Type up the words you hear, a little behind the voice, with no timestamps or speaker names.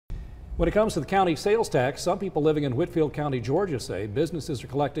When it comes to the county sales tax, some people living in Whitfield County, Georgia say businesses are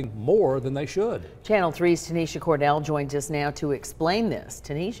collecting more than they should. Channel 3's Tanisha Cordell joins us now to explain this.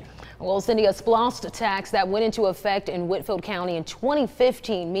 Tanisha. Well, Cindy, a SPLOST tax that went into effect in Whitfield County in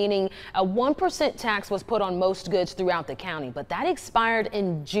 2015, meaning a 1% tax was put on most goods throughout the county, but that expired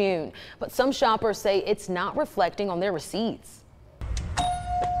in June. But some shoppers say it's not reflecting on their receipts.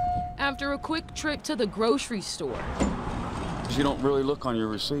 After a quick trip to the grocery store, you don't really look on your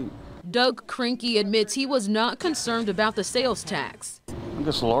receipt. Doug Krinke admits he was not concerned about the sales tax. I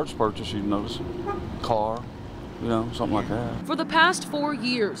guess a large purchase you'd notice. Car, something like that. For the past 4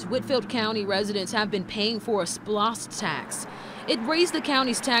 years, Whitfield County residents have been paying for a SPLOST tax. It raised the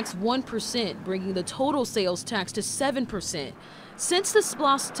county's tax 1%, bringing the total sales tax to 7%. Since the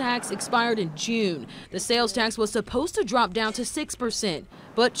SPLOST tax expired in June, the sales tax was supposed to drop down to 6%.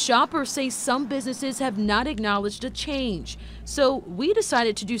 But shoppers say some businesses have not acknowledged a change. So we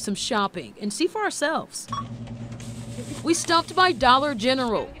decided to do some shopping and see for ourselves. We stopped by Dollar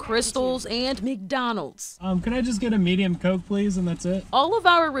General, Crystal's, and McDonald's. Could I just get a medium Coke, please, and that's it? All of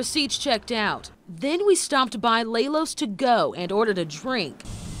our receipts checked out. Then we stopped by Lalo's to go and ordered a drink.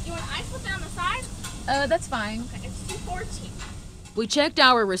 You want ice with it on the side? That's fine. Okay, it's $2.14. We checked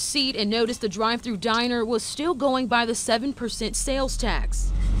our receipt and noticed the drive-thru diner was still going by the 7% sales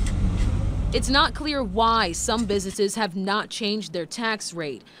tax. It's not clear why some businesses have not changed their tax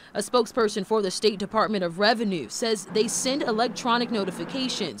rate. A spokesperson for the State Department of Revenue says they send electronic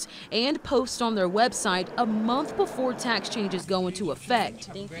notifications and post on their website a month before tax changes go into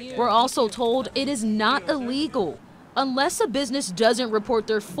effect. We're also told it is not illegal unless a business doesn't report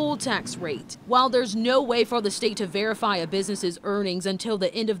their full tax rate. While there's no way for the state to verify a business's earnings until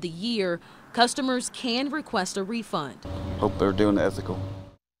the end of the year, customers can request a refund. Hope they're doing the ethical.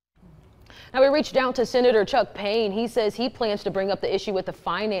 Now, we reached out to Senator Chuck Payne. He says he plans to bring up the issue with the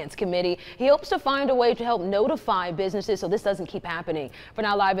Finance Committee. He hopes to find a way to help notify businesses so this doesn't keep happening. For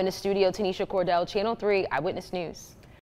now, live in the studio, Tanisha Cordell, Channel 3 Eyewitness News.